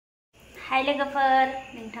Hai लोगोफोर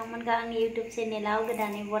नोंथांमोनखौ आंनि YouTube चेनेलाव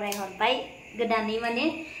गोदानै बरायहरबाय गोदानै माने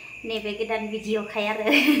नैबे गोदान भिडिअ खाय आरो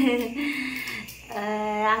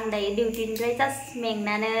आं दायो डिउटिनिफ्राय जास्ट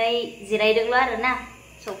मेंनानै जिरायदोंल' आरो ना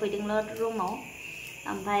सफैदोंल' रुमाव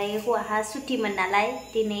ओमफ्राय हौवाहा सुटिमोन नालाय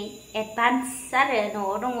दिनै एडभान्स आरो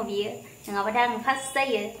न'आव दङ बियो नङाबाथाय आं फार्स्ट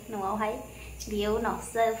जायो न'आवहाय बियो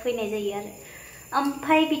उनावसो फैनाय जायो आरो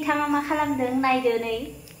ओमफ्राय बिथाङा मा खालामदों नायदो नै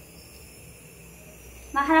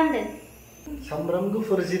मा खालामदों सामब्राम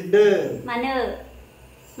गुफुर जिरदों मानो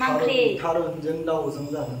मा ओंख्रि थारुनजों दाउजों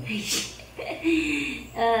जानो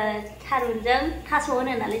थारुनजों थास'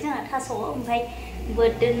 होनो नालाय जोंहा थास' ओमफ्राय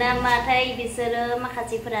बोरदोना माथाय बिसोरो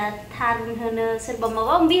माखासेफोरा थारुन होनो सोरबा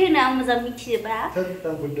माबा माबि होनो आं मोजां मिथिजोबा सोर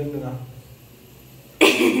बोरदोन नङा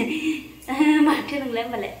माथो नोंलाय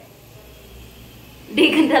होमबालाय दे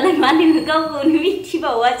खोन्थालाय मा नोङो गावखौनो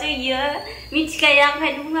मिथिबावासो इयो मिथिखायो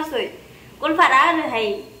ओंखायनो बुङाखै गलपारा होनोहाय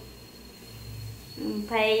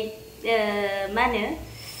ओमफ्राय मा होनो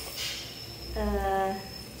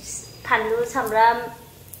फानलु सामब्राम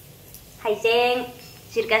हाइजें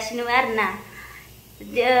जिरगासिनो आरोना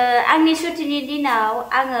आंनि सुटिनि दिनाव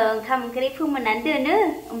आङो ओंखाम ओंख्रि फोमोननानै दोनो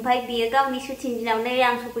ओमफ्राय बियो गावनि सुटिनि दिनावनो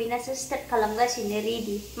आं सफैनासो स्टार्ट खालामगासिनो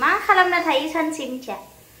रेडि मा खालामना थायो सानसे मिथिया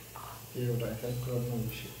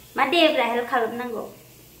मा देब्रा हेल्प खालामनांगौ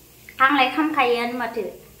आंलाय खालामखायोआनो माथो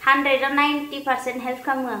 190% हेल्प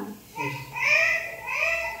खालामो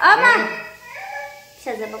आं मा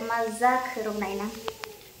फिसाजोबा मा जाखो र' नायना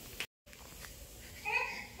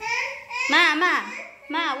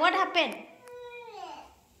मा what happened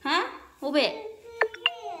हा बबे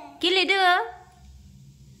गेलेदो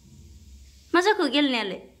मा जाखो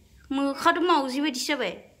गेलेनायालाय मोखादो मावजि बायदिसो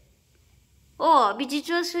जाबाय अ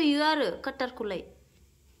बिदिथ' सोयो आरो काटारखौलाय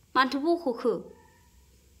मानोथो बख'खो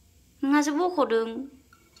नोंहासो बख'दों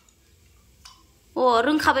अ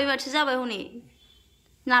रोंखाबाय माथो जाबाय हनै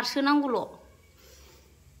नारसोनांगौल'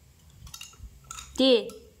 दे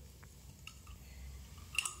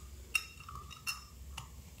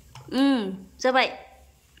जाबाय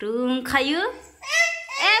रोंखायो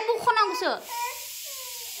ए बख'नांगौसो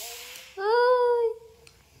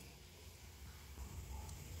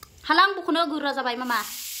हाला आं बख'नो गोरा जाबाय मामा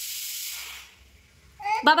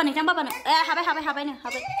बाबा नोंथां बाबानो ए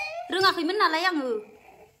हाबाय रोङाखैमोन नालाय आङो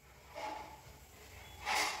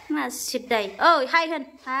मा सिद्दाय ओइ हाय होन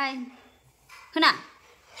हाय होना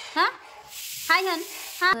हा हाय होन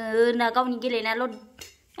ना गावनि गेलेनायाल'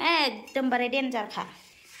 एकदमबारे डेन्जारखा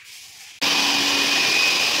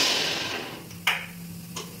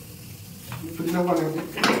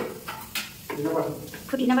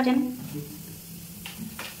पुदिना बाथोन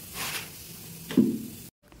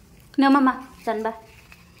नो मामा जानबा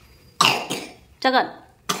जागोन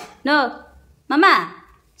नो मामा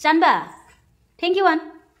जानबा thank you one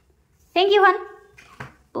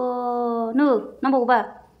a no नांबावगौबा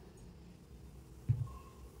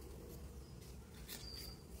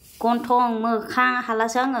गन्थं मोखां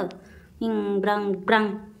हालासो आङो ब्रां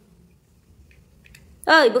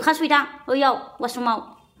ओइ बोखा सुइदां ओइयाव वाशरुमाव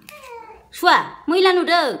सुवा मैला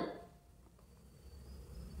नुदों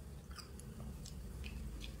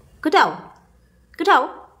गोथाव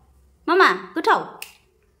मामा गोथाव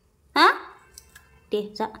हा दे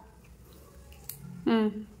जा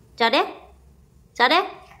जा दे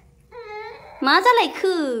मा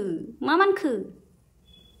जालायखो मा मानखो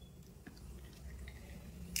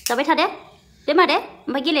जाबाय था दे मा दे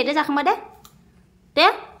ओमफ्राय गेलेदो जाखांबा दे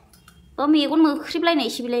मेगन मोख्रिबलायनाय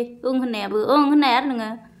सिबिलाय ओं होननायाबो ओं होननाय आरो नोङो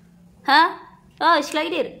हा ओइ सिख्ला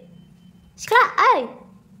गिदिर सिख्ला ओइ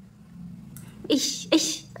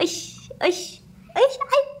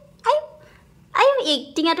आयु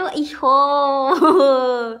एक्टिंआथ'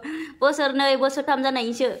 बोसोरनै बोसोरथाम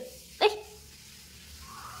जानायनिसो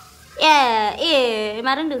ए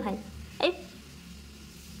मा रोंदोंहाय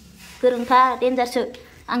गोरोंखा डेन्जारसो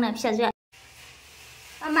आंना फिसाजोआ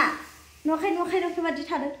मामा नखाय बादि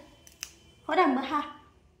थादों हरांबो हा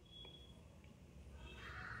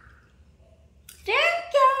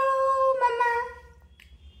thank you mama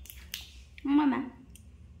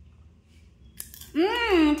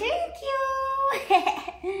thank you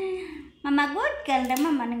mama good girl दा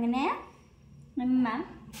मामा नोङो ने मामा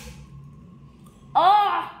अ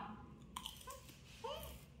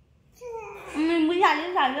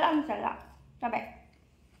जायो आं जाला जाबाय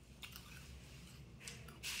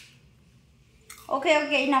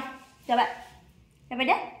ओके इनाफ जाबाय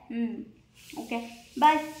दे ओके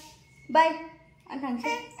बाय आं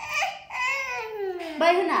थांसै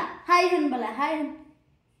बाय होना हाय होनबालाय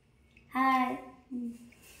हाय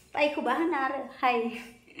बायखौबा होना आरो हाय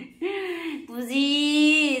बुजि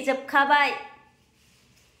जोबखाबाय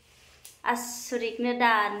आसुरिकनो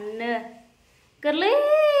दानो गोरलै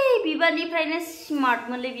बिबारनिफ्रायनो स्मार्ट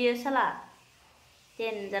मोनलै बियो साला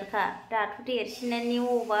डेन्जारखा दाथ' देरसिननायनि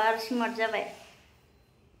अभार स्मार्ट जाबाय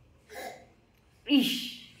इस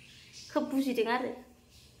खोब बुजिदों आरो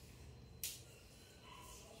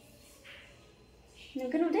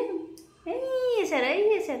नोंखौ नुदों इसोर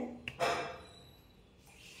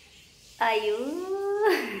आयु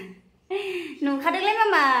नुखादोंलै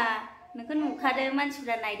मामा नोंखौ नुखादों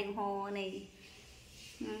मानसिफ्रा नायदों हनै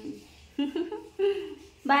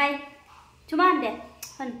bye cuma deh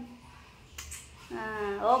kan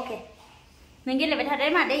oke neng गेलेबाय थादो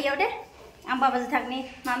मादै इयाव दे आं बाबाजों थांनि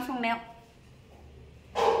माम संनायाव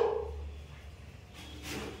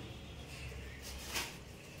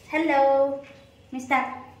हेलो मिस्टर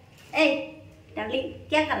ए डार्लिंग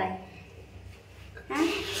क्या कर रहा है हाँ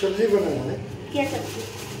सब्जी बना रहा है क्या सब्जी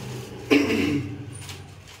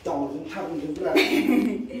दाउजों थारुनजों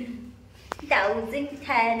दाउजों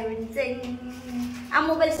थारुनजों आं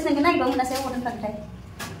मबाइल सोलोंनो नागिरबा मोनासै हरदों थांथाय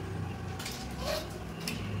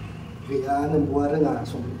गैया नोंबौआ रोङा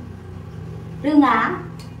संनो रोङा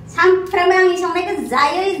सानफ्रामबो आंनि संनायखौ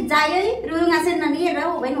जायै रोङासो होननानै एरना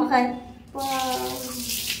होबाय नङाखाय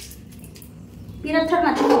बिराद थार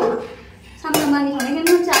माथो सानफ्रामबो आंनि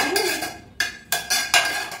संनायखौनो जायो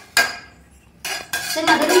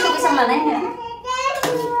जोंना बे रुमखौ बेसेबां लानाय होनो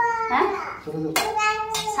हा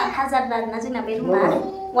 7,000 लाना जोंना बे रुमा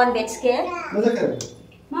 1 BHK मा जाखो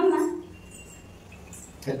मामा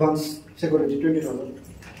एडभान्स सिकिउरिटि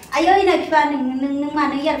 20,000 आयै नै बिफा नों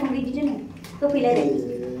मानो इयारफन बिदि दोनो होफैलाय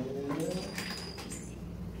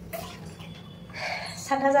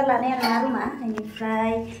 7,000 लानाय आरो ना रुमा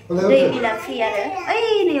बेनिफ्राय दै बिला फ्रि आरो ओइ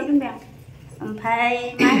नैयाव दोनबाय आं ओमफ्राय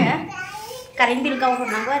मा होनो कारेन्ट बिल गाव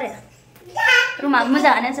हरनांगौ आरो रुमा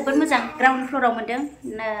मोजाङानो जोबोद मोजां ग्राउन्ड फ्ल'राव मोनदों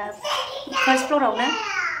फार्स्ट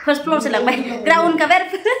फ्ल'रसो लांबाय ग्राउन्ड का बेर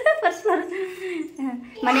फार्स्ट फ्ल'र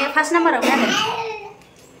माने फार्स्ट नाम्बारावनो आरो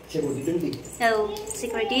औ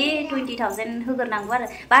सिकिउरिटि 20,000 होग्रोनांगौ आरो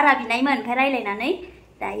बारा बिनायमोन ओमफ्राय रायलायनानै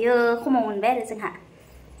दायो खमाव मोनबाय आरो जोंहा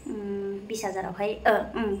 20,000आवहाय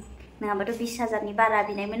नङाबाथ' 20,000नि बारा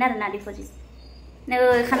बिनायमोन आरो ना डिप'जिट नै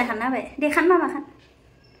खाना खाना होबाय दे खान मामा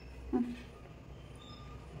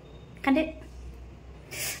खानदो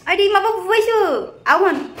आइदै माबा बुबायसो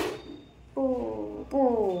आवोन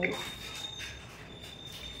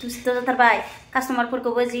दुस्त जाथारबाय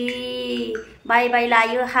कास्टमारफोरखौबो जि बाय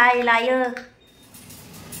लायो हाय लायो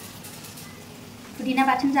पुदिना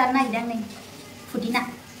बाथोन जानो नागिरदों नै पुदिना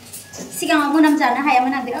सिगाङाव मोनाम जानो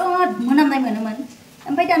हायामोन आं बिराद मोनामनाय मोनोमोन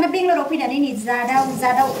ओमफ्राय दाना बेंगलराव फैनानै नै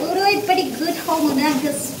जादाव ओरैबायदि गोथाव मोनो आं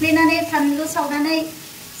सिफ्लेनानै फानलु सावनानै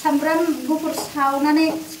सामब्राम गुफुर सावनानै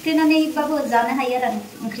सिफ्लेनानैबाबो जानो हायो आरो आं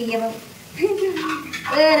ओंख्रि गैयाबाबो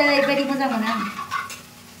ओरैबायदि मोजां मोनो आं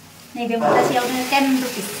नैबे मुथासेयावनो 10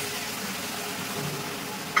 रुपिस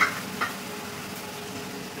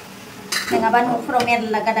नङाबा न'फोराव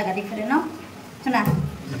मेरला गादा गादिफोर न' खोना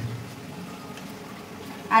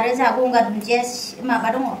आरो जोंहा गंगार दुन्दिया माबा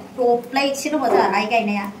दङ दब्लायसे दङ जोंहा आइ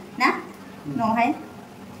गायनाया ना न'आवहाय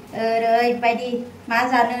ओरैबायदि मा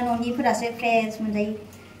जानो न'निफोरासो फ्रेस मोनजायो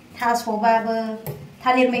थास'बाबो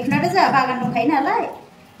थालिर मैखुनाथ' जोंहा बागान दंखायो नालाय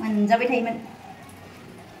मोनजाबाय थायोमोन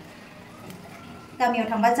गामियाव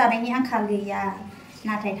थांबा जानायनि आंखाल गैया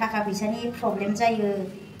नाथाय थाखा फैसानि प्रब्लेम जायो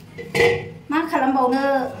मा खालामबावनो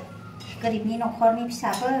गोरिबनि न'खरनि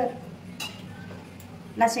फिसाफोर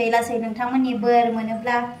लासै लासै नोंथांमोननि बोर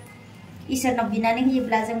मोनोब्ला इसोरनाव बिनानै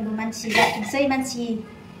होयोब्ला जोंबो मानसि जाथोंसै मानसि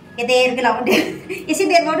गेदेर गोलाव एसे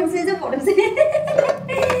देरबावदोंसो जौबावदोंसो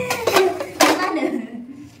मा होनो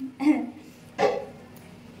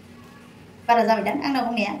बारा जाबायदां आंना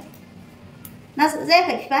बुंनाया ना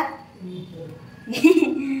जायाखै बिफा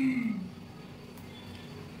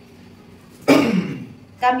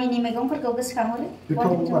गामिनि मैगंफोरखौ गोसोखांहरो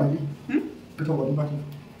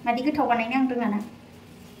मादि गोथाव बानायनो आं रोङा ना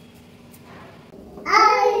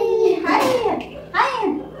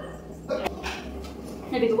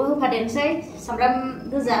नैबेखौबो होफादेरनोसै सामब्राम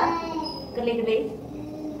गोजा गोरलै गोरलै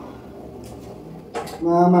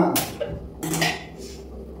मामा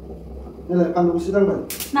नैलाय फानलुखौसो दांबाय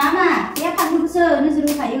मामा बे फानलुखौसो नोजोर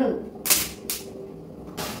होखायो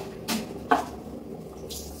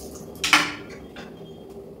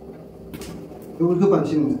बेखौ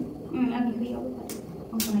होफानोसै नोङो आंनि बैयाव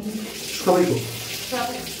सुखाबायखौ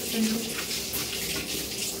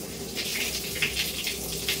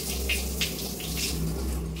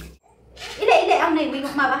इले आं नै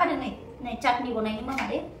मैगं माबा हादों नै चाटनि बनायनो मामा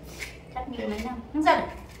दे चाटनि बनायनो आं नों जागोन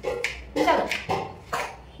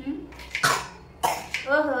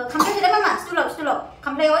खामफ्लाय होदो मामा स्टुलाव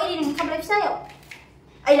खामफ्लायाव ओरै नों खामफ्लाय फिसायाव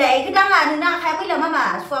Ai lại cái đang là nương đang khai với là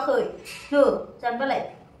mà xoa khởi nửa dần bắt lại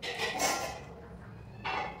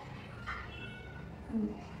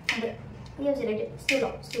không được bây giờ gì đấy sửa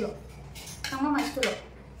lọ không mà sửa lọ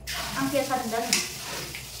ăn kia sao thành ra này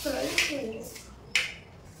sửa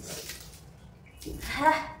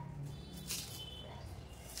ha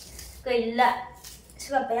cây lạ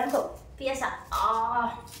sửa bé ăn cậu kia sao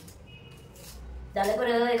đã lấy qua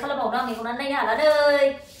đây không là màu đâu mình cũng ăn đây hả lá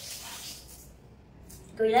đây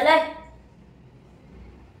cười lên đây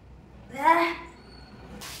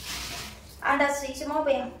Anda sih semua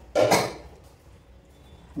beng.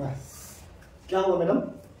 Nah, क्या हुआ मैडम?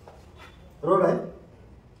 रो रहे?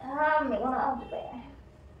 हाँ, मेरे को ना अब पे.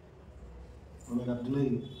 मैडम Delhi.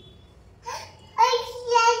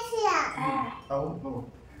 Tahu, mau.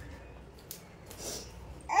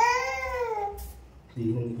 Di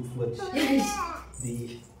ini aku buat.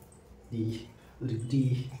 Di.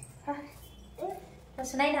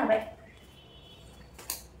 Terus naik apa?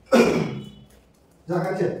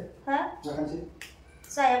 Jangan sih. Hah? Jangan sih.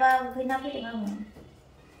 Saya apa kenapa dengan kamu?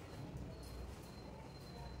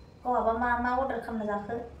 Kau apa mau udah kamu nak?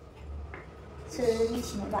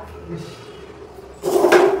 Semicam apa?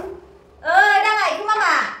 Đang ngày của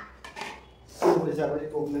mama. Bây giờ đi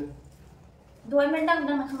cùng lên. Đuôi mình đang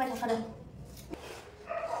không phải là đâu.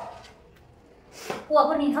 Của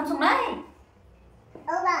con nhìn không xuống đấy.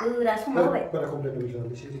 Đã xuống đó vậy. Bạn không được bây giờ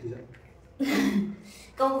đi xe gì vậy?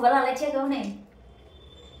 Câu vẫn là lấy chiếc câu này.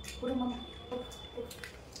 Udah mama.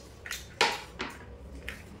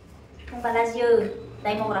 Không phải là gì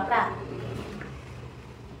đây mau berapa?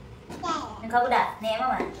 Engkau udah, nih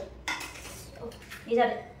mama. Đi ra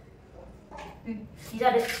đây. Đi ra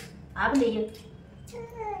đây. Apa dia?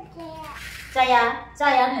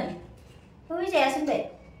 Saya nih. Ui saya xin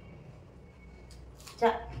về.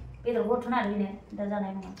 Dạ, bây giờ vô chỗ nào đi nè, ra ra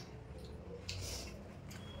này mama.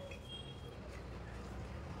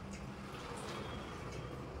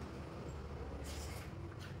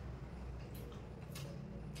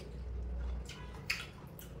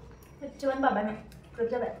 Cuman bảo mẹ được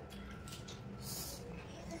cho bạn.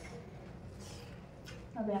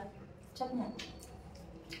 Nào bé, chấp nhận.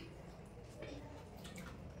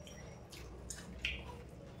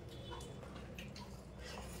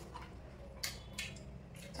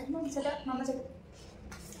 Mama sedap, mama sedap.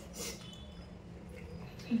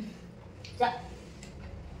 Dạ.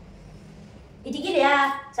 Ini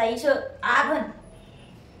ya, saya isu apa?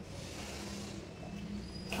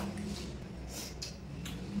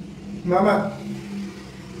 Mama.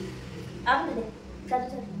 Apa deh?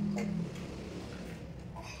 Satu.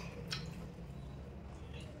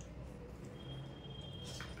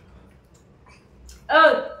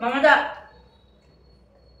 Mama dah.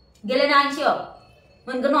 Gila nang siapa?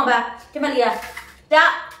 Mungkin apa? Coba lihat.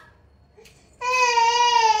 Tak.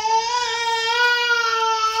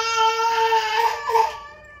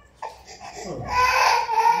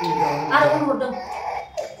 Ada orang hudung.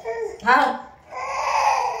 Tahu.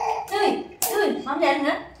 Mama lihat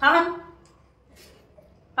nggak? Kawan.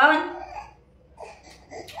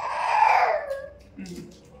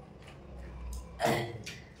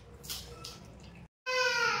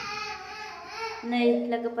 Này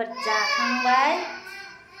là cái vật giả thang bái.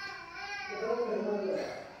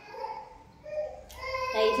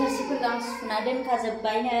 Thầy thật sự đang suna đến khá dập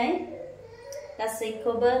bái này. Các sĩ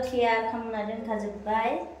cô bơ kia không là đến khá dập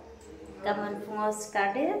bái. Cảm ơn phung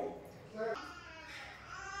Oscar đấy.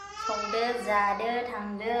 Không đỡ, già đỡ,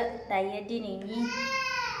 thằng đỡ. Đại đi này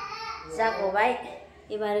ra cổ bái.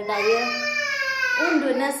 Ibarat đại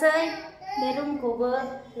undur nasai. Belum cô bơ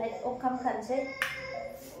lại ốc khăm khăn xếp.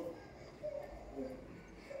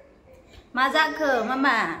 Masak ke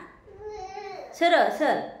mama? Ser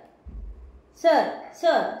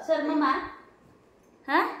mama?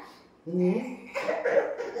 Hah?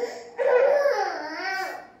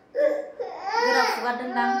 Gerak buat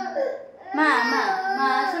dendang. Ma,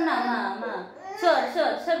 senang ma.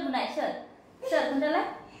 Ser bunai ser bunda lah.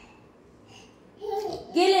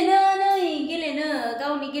 Gile ne,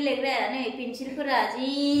 kau ni gile kira ne pensil kira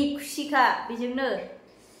ji kusika bijeng ne.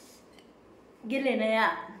 Gile ne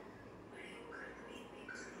ya.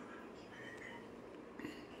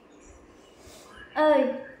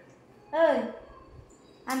 Ơi,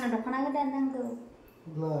 ăn được con ăn cái đen đang từ.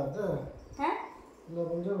 Là đó. Hả? Là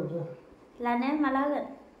bằng rồi. Là nên mà lo gần.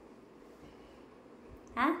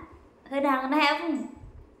 Hả? Hơi đằng này không?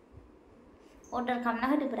 Order kamu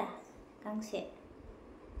nak ada berapa? Kang se.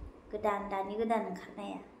 Gedan ni gedan khát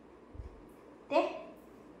này à? Thế?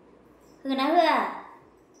 Hư nào hư à?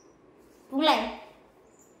 Bung lạnh.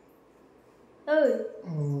 Thế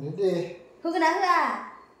đi. Hư cái nào hư à?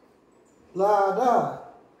 Là đó.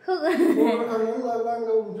 Order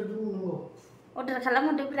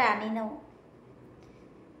खालामहरदो ब्रा नोंनाव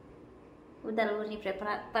उदालगुरिनिफ्राय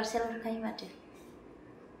पार्सेल हरखायो माथो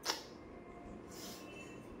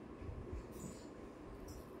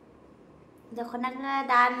दख'नाखौ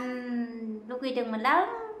दान लुगैदोंमोनलां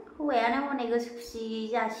हौवायानो हनै गोसो खुसि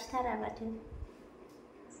जासिथारा माथो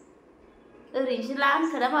ओरैनोसो ला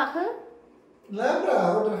होनखोना माखो लाब्रा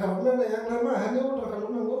अर्डार खालामनानै आंना मा हानि अर्डार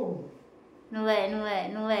खालामनांगौ नुबाय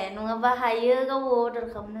नङाबा हायो गाव अर्डार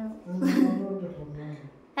खालामनो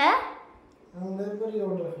हा आंलाय बोरै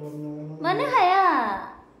अर्डार खालामनांगौ मानो हाया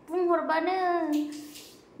बुंहरबानो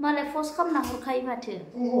मालाय पस्ट खालामना हरखायो माथो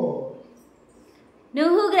नों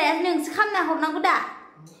होग्राया नोंसो खालामना हरनांगौ दा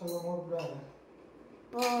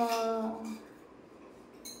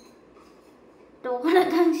दख'ना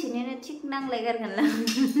गांसेनो थिग नांलायगारगोनलां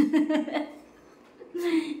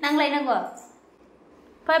नांलायनांगौ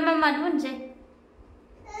फै मामा उन्दुनोसै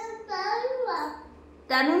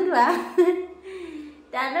दानो उन्दुआ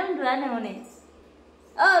नो हनै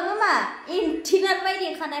मामा इन्टिनार बायदि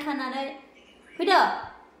खानाय खानानै फैदो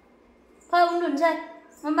फै उन्दुनोसै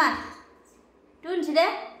मामा उन्दुनोसै दे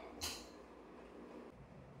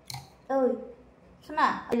ओइ सना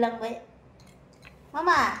फैलांबाय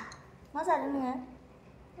मामा मा जादों नोङो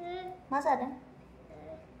मा जादों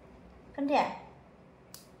खोन्थाया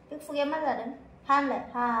बे खुगाया मा जादों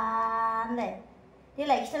हानलाय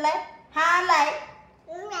देलाय खिथालाय हानलाय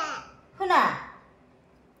होना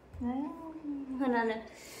होनानो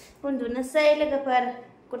उन्दुनोसै लोगोफोर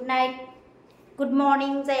गुड नाइट गुड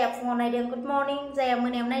मर्निं जाया फुङाव नायदों गुड मर्निं जाया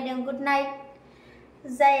मोनायाव नायदों गुड नाइट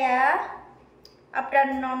जाया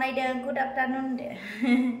आफ्टारनुनाव नायदों गुड आफ्टारनुन दे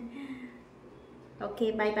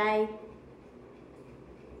ओके बाय बाय